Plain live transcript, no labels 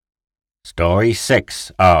Story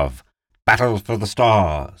 6 of Battle for the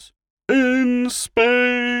Stars. In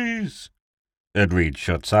Space! Ed Reed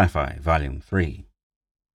Short Sci-Fi, Volume 3.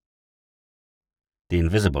 The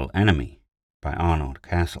Invisible Enemy by Arnold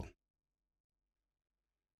Castle.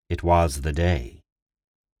 It was the day.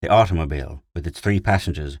 The automobile, with its 3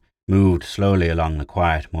 passengers, moved slowly along the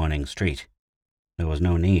quiet morning street. There was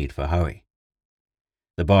no need for hurry.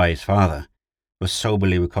 The boy's father was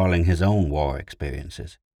soberly recalling his own war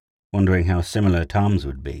experiences, wondering how similar Tom's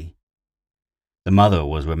would be. The mother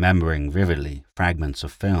was remembering vividly fragments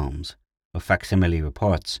of films, of facsimile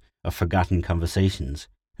reports, of forgotten conversations,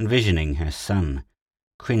 envisioning her son,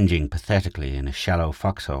 cringing pathetically in a shallow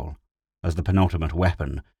foxhole, as the penultimate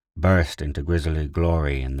weapon burst into grisly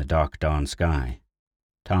glory in the dark dawn sky.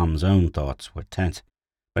 Tom's own thoughts were tense,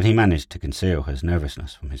 but he managed to conceal his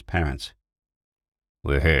nervousness from his parents.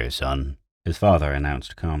 "We're here, son," his father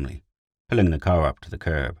announced calmly, pulling the car up to the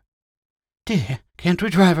curb. "Dear, can't we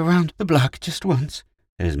drive around the block just once?"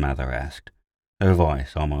 his mother asked, her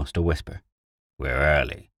voice almost a whisper. "We're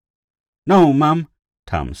early." "No, Mum,"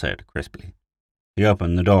 Tom said crisply. He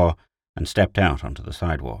opened the door and stepped out onto the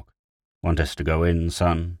sidewalk. "Want us to go in,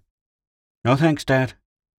 son?" "No thanks, Dad."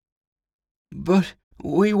 "But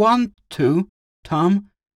we want to, Tom,"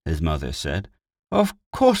 his mother said. "Of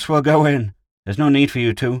course we'll go in." "There's no need for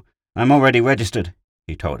you to. I'm already registered,"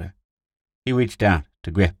 he told her. He reached out to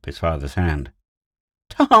grip his father's hand.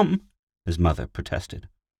 "Tom!" his mother protested.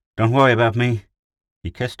 "Don't worry about me." He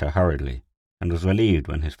kissed her hurriedly, and was relieved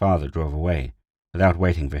when his father drove away, without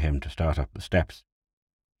waiting for him to start up the steps.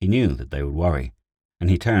 He knew that they would worry, and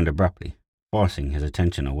he turned abruptly, forcing his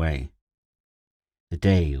attention away. The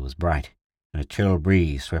day was bright, and a chill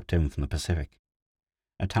breeze swept in from the Pacific.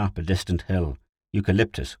 Atop a distant hill,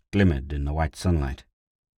 eucalyptus glimmered in the white sunlight.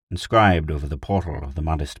 Inscribed over the portal of the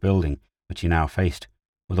modest building which he now faced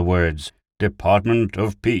were the words, "Department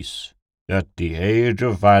of Peace, that the age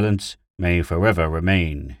of violence may forever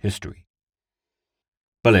remain history."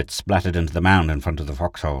 Bullets splattered into the mound in front of the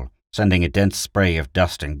foxhole, sending a dense spray of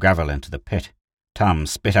dust and gravel into the pit. Tom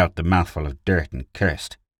spit out the mouthful of dirt and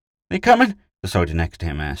cursed. "They coming?" the soldier next to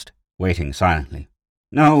him asked, waiting silently.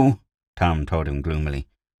 "No," Tom told him gloomily,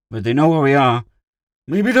 "but they know where we are."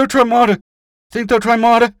 "Maybe they'll try murder. Think they'll try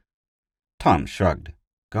murder?" Tom shrugged.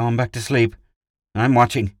 "Going back to sleep. I'm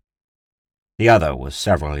watching." The other was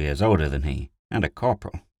several years older than he, and a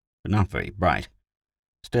corporal, but not very bright.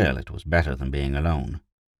 Still, it was better than being alone.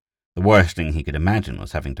 The worst thing he could imagine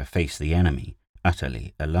was having to face the enemy,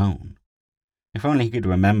 utterly alone. If only he could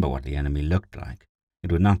remember what the enemy looked like, it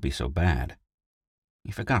would not be so bad.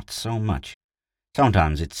 He forgot so much.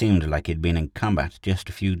 Sometimes it seemed like he'd been in combat just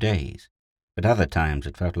a few days, but other times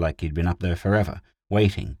it felt like he'd been up there forever,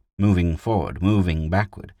 waiting, moving forward, moving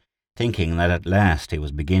backward, thinking that at last he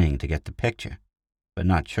was beginning to get the picture, but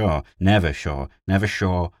not sure, never sure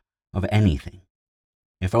of anything.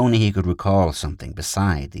 If only he could recall something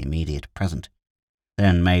beside the immediate present,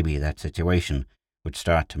 then maybe that situation would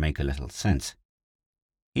start to make a little sense.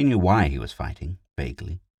 He knew why he was fighting,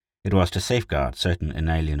 vaguely. It was to safeguard certain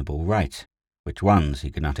inalienable rights, which ones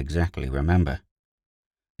he could not exactly remember.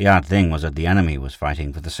 The odd thing was that the enemy was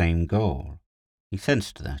fighting for the same goal. He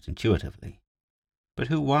sensed that intuitively. But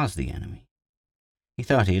who was the enemy? He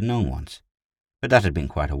thought he had known once, but that had been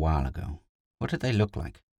quite a while ago. What did they look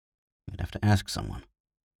like? He would have to ask someone.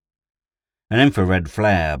 An infrared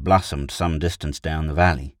flare blossomed some distance down the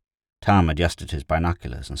valley. Tom adjusted his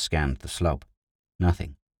binoculars and scanned the slope.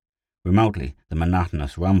 Nothing. Remotely, the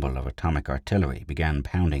monotonous rumble of atomic artillery began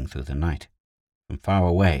pounding through the night. From far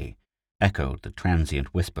away echoed the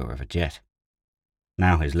transient whisper of a jet.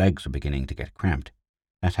 Now his legs were beginning to get cramped.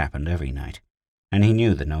 That happened every night, and he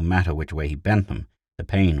knew that no matter which way he bent them, the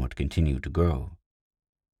pain would continue to grow.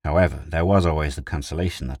 However, there was always the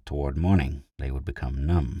consolation that toward morning they would become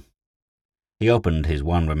numb. He opened his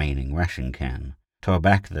one remaining ration can, tore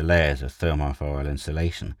back the layers of thermofoil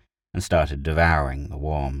insulation, and started devouring the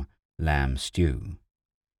warm lamb stew.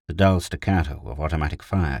 The dull staccato of automatic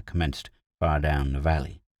fire commenced far down the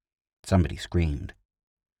valley. Somebody screamed.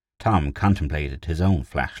 Tom contemplated his own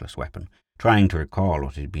flashless weapon, trying to recall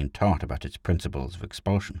what he had been taught about its principles of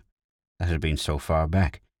expulsion. That had been so far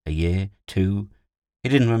back, a year, 2. He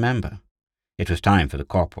didn't remember. It was time for the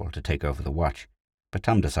corporal to take over the watch, but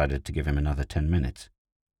Tom decided to give him another 10 minutes.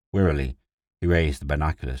 Wearily, he raised the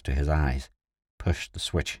binoculars to his eyes, pushed the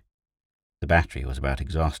switch. The battery was about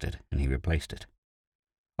exhausted, and he replaced it.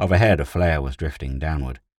 Overhead a flare was drifting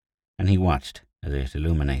downward, and he watched as it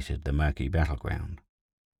illuminated the murky battleground.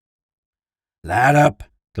 "Lad up,"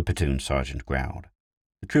 the platoon sergeant growled.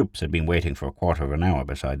 The troops had been waiting for a quarter of an hour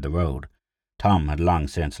beside the road. Tom had long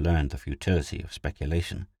since learned the futility of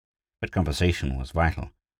speculation, but conversation was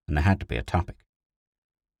vital, and there had to be a topic.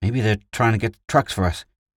 "Maybe they're trying to get trucks for us,"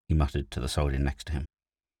 he muttered to the soldier next to him.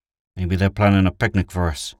 "Maybe they're planning a picnic for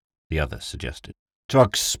us," the other suggested.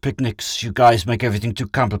 "Trucks, picnics, you guys make everything too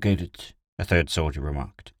complicated," a third soldier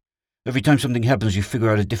remarked. "Every time something happens, you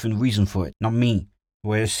figure out a different reason for it. Not me. The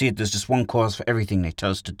way I see it, there's just one cause for everything they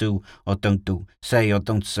tell us to do or don't do, say or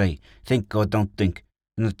don't say, think or don't think,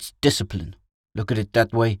 and it's discipline. Look at it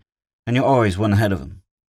that way, and you're always one ahead of them."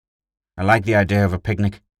 "I like the idea of a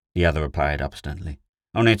picnic," the other replied obstinately.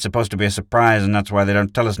 "Only it's supposed to be a surprise, and that's why they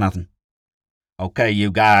don't tell us nothing." "Okay, you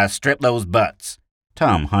guys, strip those butts."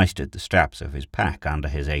 Tom hoisted the straps of his pack under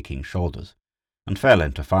his aching shoulders and fell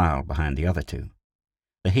into file behind the other two.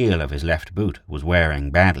 The heel of his left boot was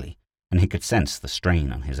wearing badly, and he could sense the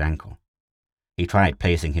strain on his ankle. He tried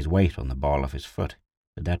placing his weight on the ball of his foot,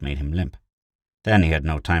 but that made him limp. Then he had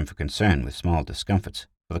no time for concern with small discomforts,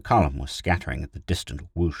 for the column was scattering at the distant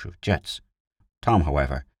whoosh of jets. Tom,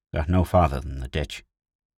 however, got no farther than the ditch.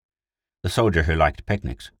 The soldier who liked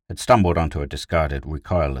picnics had stumbled onto a discarded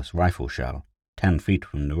recoilless rifle shell 10 feet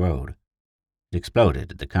from the road. It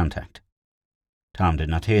exploded at the contact. Tom did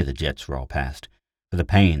not hear the jets roll past, for the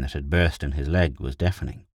pain that had burst in his leg was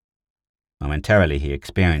deafening. Momentarily he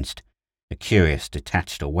experienced a curious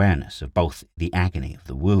detached awareness of both the agony of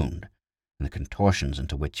the wound and the contortions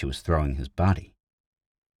into which he was throwing his body.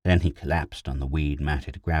 Then he collapsed on the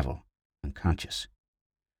weed-matted gravel, unconscious.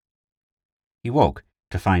 He woke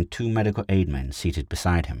to find 2 medical aid men seated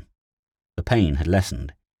beside him. The pain had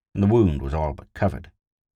lessened, and the wound was all but covered.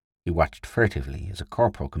 He watched furtively as a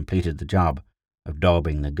corporal completed the job of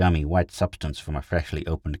daubing the gummy white substance from a freshly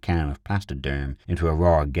opened can of plastoderm into a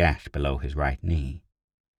raw gash below his right knee.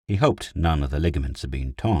 He hoped none of the ligaments had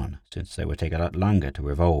been torn, since they would take a lot longer to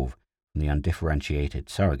revolve from the undifferentiated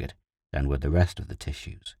surrogate than would the rest of the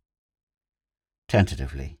tissues.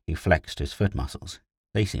 Tentatively, he flexed his foot muscles.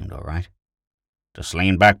 They seemed all right. "Just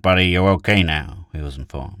lean back, buddy. You're okay now," he was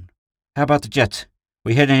informed. "How about the jets?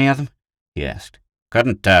 We hit any of them?" he asked.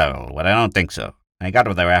 "Couldn't tell, but I don't think so. I got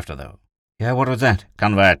what they were after, though." "Yeah, what was that?"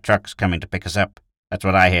 "Convoy trucks coming to pick us up. That's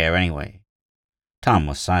what I hear, anyway." Tom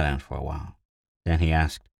was silent for a while. Then he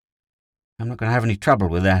asked, "I'm not going to have any trouble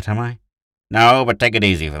with that, am I?" "No, but take it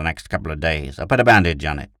easy for the next couple of days. I'll put a bandage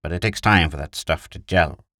on it, but it takes time for that stuff to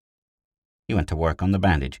gel." He went to work on the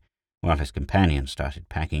bandage, while his companion started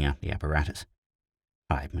packing up the apparatus.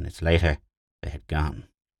 5 minutes later, they had gone.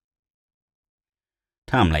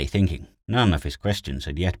 Tom lay thinking. None of his questions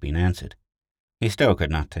had yet been answered. He still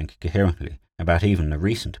could not think coherently about even the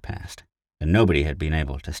recent past, and nobody had been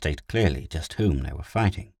able to state clearly just whom they were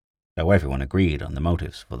fighting, though everyone agreed on the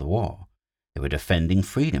motives for the war. They were defending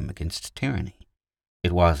freedom against tyranny.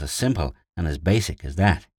 It was as simple and as basic as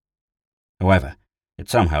that. However, it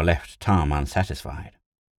somehow left Tom unsatisfied.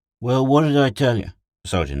 "Well, what did I tell you?" the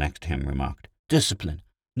soldier next to him remarked. "Discipline.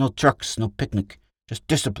 No trucks, no picnic. Just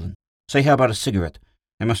discipline. Say, how about a cigarette?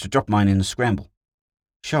 I must have dropped mine in the scramble."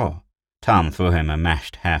 "Sure." Tom threw him a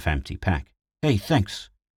mashed, half-empty pack. "Hey, thanks."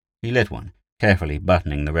 He lit one, carefully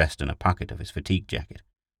buttoning the rest in a pocket of his fatigue jacket.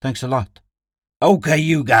 "Thanks a lot." "Okay,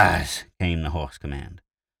 you guys," came the hoarse command.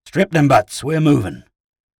 "Strip them butts, we're moving."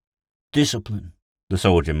 "Discipline," the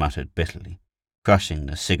soldier muttered bitterly, crushing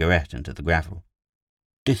the cigarette into the gravel.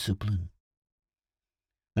 "Discipline."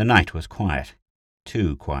 The night was quiet,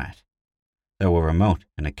 too quiet. There were remote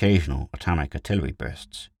and occasional atomic artillery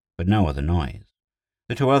bursts, but no other noise.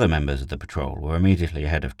 The 2 other members of the patrol were immediately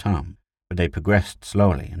ahead of Tom, but they progressed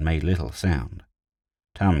slowly and made little sound.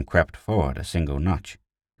 Tom crept forward a single notch,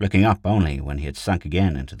 looking up only when he had sunk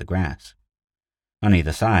again into the grass. On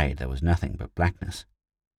either side there was nothing but blackness.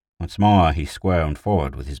 Once more he squirmed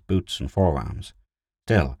forward with his boots and forearms.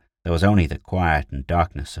 Still, there was only the quiet and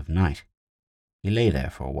darkness of night. He lay there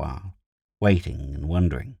for a while, waiting and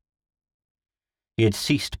wondering. He had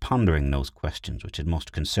ceased pondering those questions which had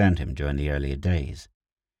most concerned him during the earlier days.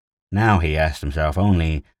 Now he asked himself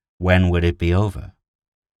only, when would it be over?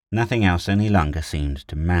 Nothing else any longer seemed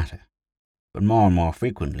to matter. But more and more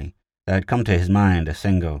frequently there had come to his mind a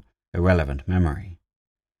single, irrelevant memory.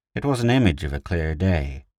 It was an image of a clear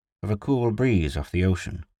day, of a cool breeze off the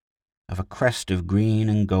ocean, of a crest of green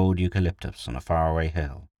and gold eucalyptus on a faraway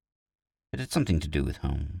hill. It had something to do with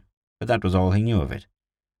home, but that was all he knew of it,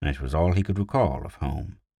 and it was all he could recall of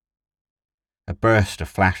home. A burst of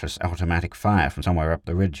flashless automatic fire from somewhere up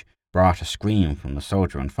the ridge brought a scream from the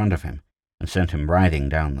soldier in front of him and sent him writhing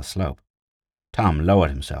down the slope. Tom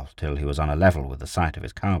lowered himself till he was on a level with the sight of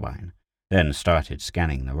his carbine, then started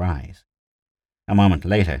scanning the rise. A moment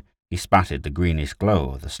later, he spotted the greenish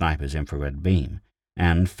glow of the sniper's infrared beam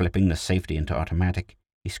and, flipping the safety into automatic,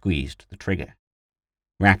 he squeezed the trigger.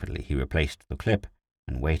 Rapidly he replaced the clip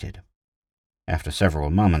and waited. After several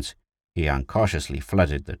moments, he incautiously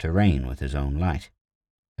flooded the terrain with his own light.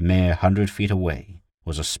 A mere 100 feet away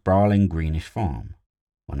was a sprawling greenish form,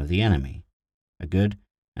 one of the enemy, a good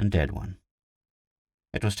and dead one.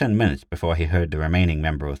 It was 10 minutes before he heard the remaining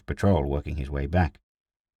member of the patrol working his way back.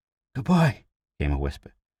 "Good boy," came a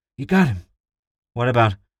whisper. "You got him." What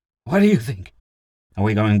do you think?" "Are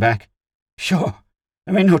we going back?" "Sure.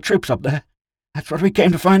 There ain't no troops up there. That's what we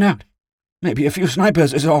came to find out. Maybe a few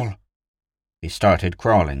snipers is all." They started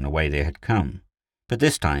crawling the way they had come, but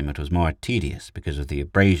this time it was more tedious because of the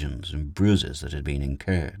abrasions and bruises that had been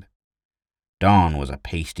incurred. Dawn was a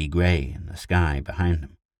pasty grey in the sky behind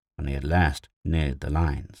them when they at last neared the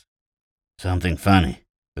lines. "Something funny,"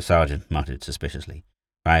 the sergeant muttered suspiciously,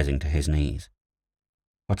 rising to his knees.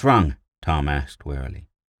 "What's wrong?" Tom asked wearily.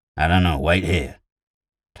 "I don't know. Wait here."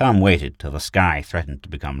 Tom waited till the sky threatened to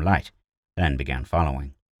become light, then began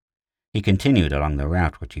following. He continued along the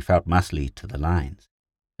route which he felt must lead to the lines,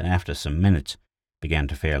 and after some minutes began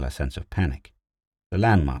to feel a sense of panic. The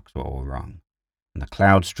landmarks were all wrong, and the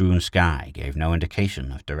cloud-strewn sky gave no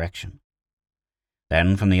indication of direction.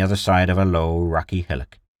 Then from the other side of a low, rocky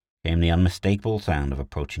hillock came the unmistakable sound of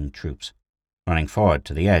approaching troops. Running forward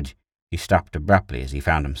to the edge, he stopped abruptly as he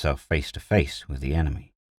found himself face to face with the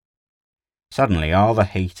enemy. Suddenly all the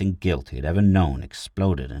hate and guilt he had ever known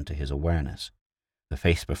exploded into his awareness. The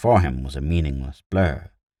face before him was a meaningless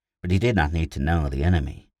blur, but he did not need to know the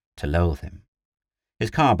enemy to loathe him. His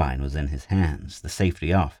carbine was in his hands, the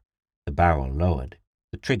safety off, the barrel lowered,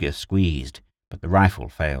 the trigger squeezed, but the rifle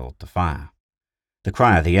failed to fire. The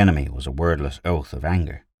cry of the enemy was a wordless oath of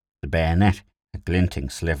anger, the bayonet a glinting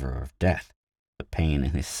sliver of death, the pain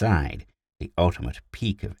in his side the ultimate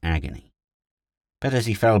peak of agony. But as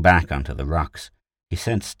he fell back onto the rocks, he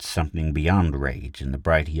sensed something beyond rage in the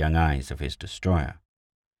bright young eyes of his destroyer.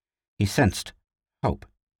 He sensed hope,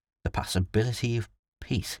 the possibility of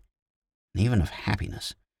peace, and even of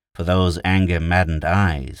happiness, for those anger-maddened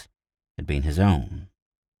eyes had been his own.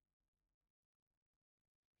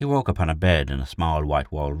 He woke up on a bed in a small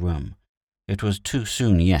white-walled room. It was too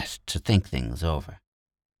soon yet to think things over,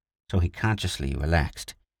 so he consciously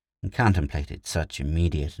relaxed and contemplated such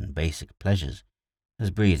immediate and basic pleasures as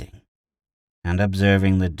breathing, and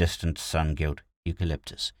observing the distant sun-gilt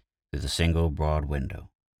eucalyptus through the single broad window.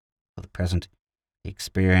 For the present, the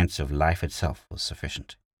experience of life itself was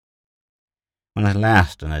sufficient. When at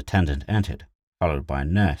last an attendant entered, followed by a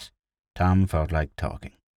nurse, Tom felt like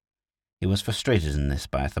talking. He was frustrated in this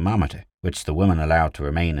by a thermometer, which the woman allowed to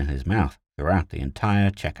remain in his mouth throughout the entire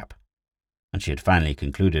checkup. When she had finally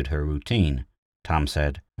concluded her routine, Tom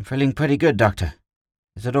said, "I'm feeling pretty good, Doctor.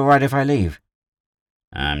 Is it all right if I leave?"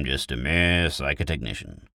 "I'm just a mere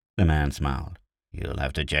psychotechnician," the man smiled. "You'll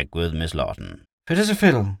have to check with Miss Lawton." "Fit as a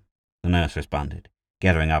fiddle," the nurse responded,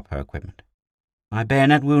 gathering up her equipment. "My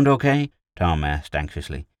bayonet wound okay?" Tom asked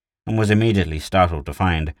anxiously, and was immediately startled to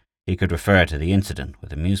find he could refer to the incident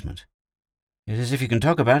with amusement. "It is if you can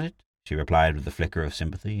talk about it," she replied with a flicker of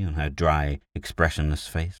sympathy on her dry, expressionless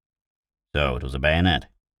face. "So it was a bayonet,"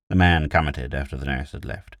 the man commented after the nurse had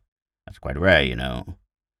left. "That's quite rare, you know.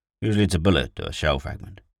 Usually it's a bullet or a shell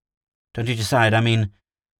fragment." "Don't you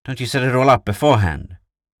don't you set it all up beforehand?"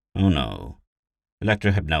 "Oh, no.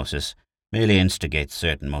 Electrohypnosis merely instigates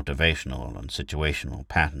certain motivational and situational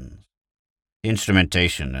patterns. The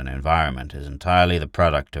instrumentation and environment is entirely the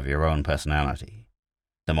product of your own personality.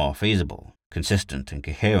 The more feasible, consistent, and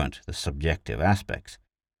coherent the subjective aspects,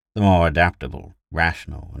 the more adaptable,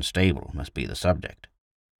 rational, and stable must be the subject."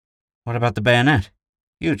 "What about the bayonet?"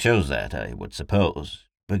 "You chose that, I would suppose,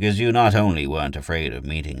 because you not only weren't afraid of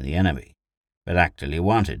meeting the enemy, but actually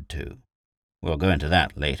wanted to. We'll go into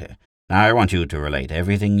that later. Now I want you to relate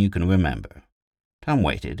everything you can remember." Tom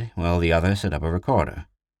waited while the other set up a recorder.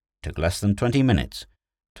 It took less than 20 minutes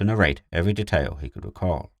to narrate every detail he could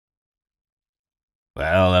recall.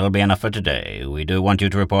 "Well, that'll be enough for today. We do want you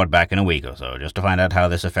to report back in a week or so, just to find out how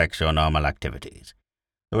this affects your normal activities.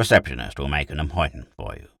 The receptionist will make an appointment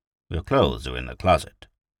for you. Your clothes are in the closet."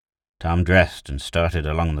 Tom dressed and started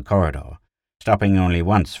along the corridor, stopping only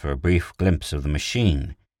once for a brief glimpse of the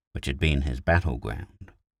machine which had been his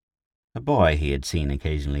battleground. A boy he had seen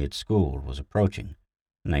occasionally at school was approaching,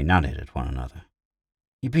 and they nodded at one another.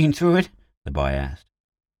 "You been through it?" the boy asked.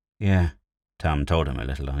 "Yeah," Tom told him a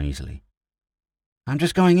little uneasily. "I'm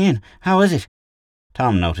just going in. How is it?"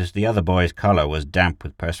 Tom noticed the other boy's collar was damp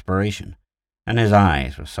with perspiration, and his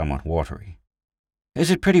eyes were somewhat watery.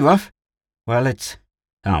 "Is it pretty rough?" "Well,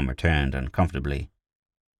 Tom returned uncomfortably.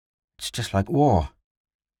 "It's just like war."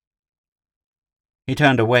 He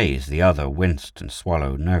turned away as the other winced and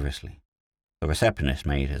swallowed nervously. The receptionist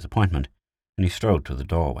made his appointment, and he strode to the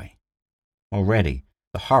doorway. Already,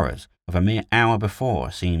 the horrors of a mere hour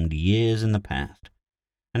before seemed years in the past,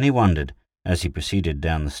 and he wondered, as he proceeded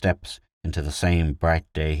down the steps into the same bright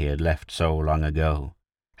day he had left so long ago,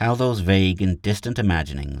 how those vague and distant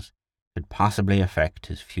imaginings could possibly affect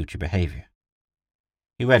his future behavior.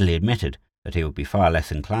 He readily admitted that he would be far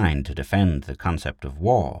less inclined to defend the concept of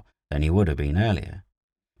war than he would have been earlier,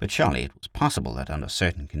 but surely it was possible that under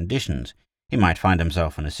certain conditions he might find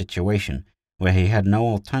himself in a situation where he had no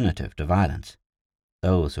alternative to violence.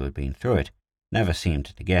 Those who had been through it never seemed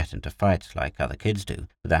to get into fights like other kids do,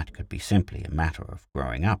 but that could be simply a matter of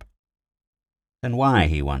growing up. Then why,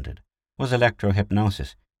 he wondered, was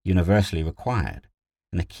electrohypnosis universally required,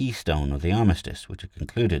 and the keystone of the armistice which had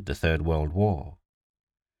concluded the Third World War?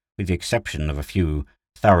 With the exception of a few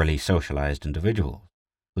thoroughly socialized individuals,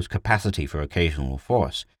 whose capacity for occasional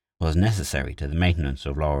force was necessary to the maintenance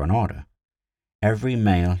of law and order, every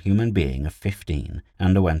male human being of 15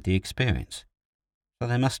 underwent the experience, so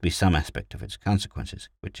there must be some aspect of its consequences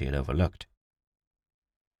which he had overlooked.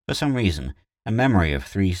 For some reason, a memory of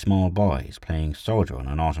 3 small boys playing soldier on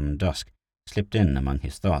an autumn dusk slipped in among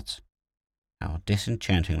his thoughts. How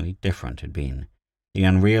disenchantingly different had been the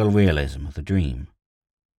unreal realism of the dream.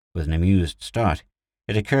 With an amused start,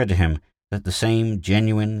 it occurred to him that the same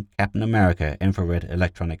genuine Captain America infrared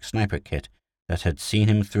electronic sniper kit that had seen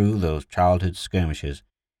him through those childhood skirmishes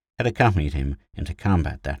had accompanied him into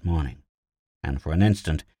combat that morning, and for an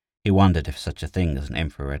instant he wondered if such a thing as an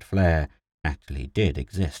infrared flare actually did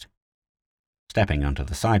exist. Stepping onto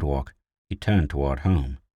the sidewalk, he turned toward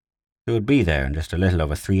home. He would be there in just a little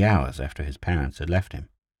over 3 hours after his parents had left him.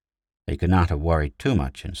 They could not have worried too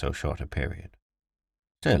much in so short a period.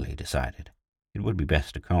 Still, he decided, it would be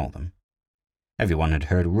best to call them. Everyone had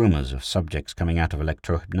heard rumors of subjects coming out of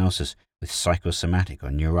electrohypnosis with psychosomatic or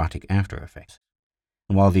neurotic after-effects,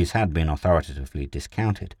 and while these had been authoritatively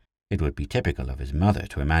discounted, it would be typical of his mother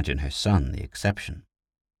to imagine her son the exception.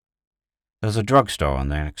 There was a drugstore on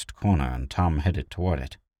the next corner, and Tom headed toward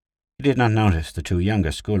it. He did not notice the 2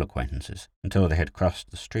 younger school acquaintances until they had crossed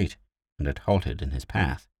the street and had halted in his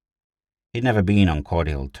path. He had never been on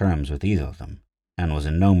cordial terms with either of them, and was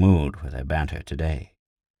in no mood for their banter today.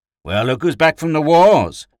 "Well, look who's back from the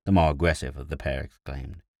wars!" the more aggressive of the pair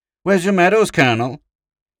exclaimed. "Where's your medals, Colonel?"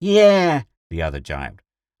 "Yeah," the other jibed.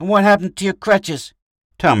 "And what happened to your crutches?"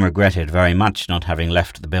 Tom regretted very much not having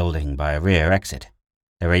left the building by a rear exit.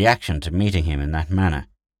 Their reaction to meeting him in that manner,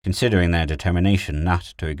 considering their determination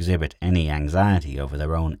not to exhibit any anxiety over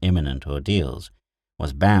their own imminent ordeals,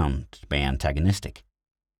 was bound to be antagonistic.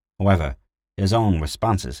 However, his own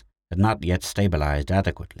responses had not yet stabilized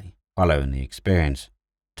adequately, following the experience,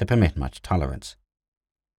 to permit much tolerance.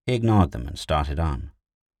 He ignored them and started on.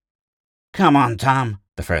 "Come on, Tom,"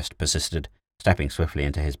 the first persisted, stepping swiftly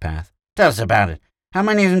into his path. "Tell us about it. How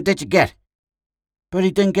many of them did you get?" "But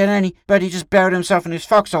he didn't get any. But he just buried himself in his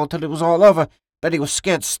foxhole till it was all over. But he was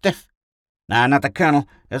scared stiff." "Nah, not the Colonel.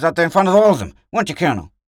 He was out there in front of all of them. Weren't you,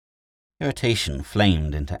 Colonel?" Irritation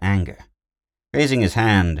flamed into anger. Raising his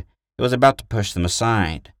hand, he was about to push them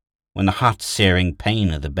aside, when the hot, searing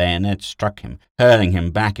pain of the bayonet struck him, hurling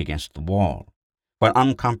him back against the wall. For an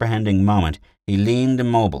uncomprehending moment, he leaned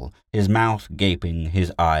immobile, his mouth gaping,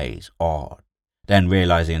 his eyes awed. Then,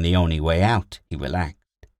 realizing the only way out, he relaxed.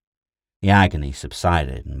 The agony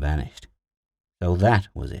subsided and vanished. So that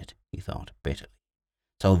was it, he thought bitterly.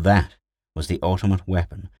 So that was the ultimate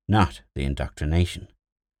weapon, not the indoctrination.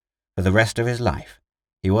 For the rest of his life,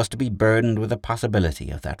 he was to be burdened with the possibility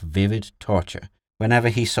of that vivid torture whenever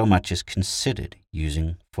he so much as considered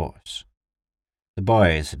using force. The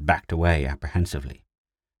boys had backed away apprehensively,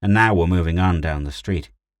 and now were moving on down the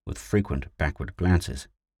street with frequent backward glances.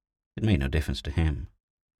 It made no difference to him.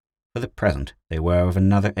 For the present, they were of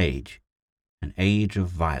another age, an age of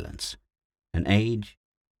violence, an age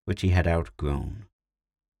which he had outgrown.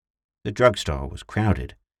 The drugstore was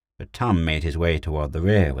crowded, but Tom made his way toward the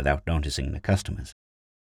rear without noticing the customers.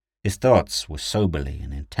 His thoughts were soberly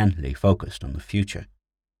and intently focused on the future.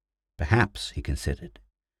 Perhaps, he considered,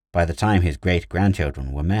 by the time his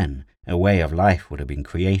great-grandchildren were men, a way of life would have been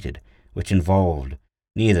created which involved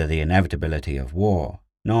neither the inevitability of war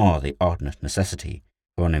nor the alternate necessity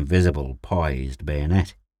for an invisible, poised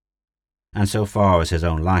bayonet. And so far as his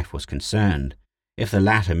own life was concerned, if the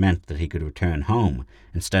latter meant that he could return home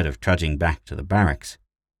instead of trudging back to the barracks,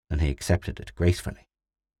 then he accepted it gracefully.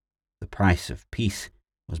 The price of peace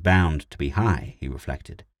was bound to be high, he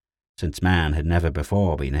reflected, since man had never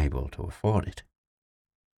before been able to afford it.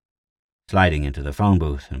 Sliding into the phone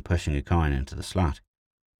booth and pushing a coin into the slot,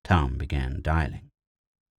 Tom began dialing.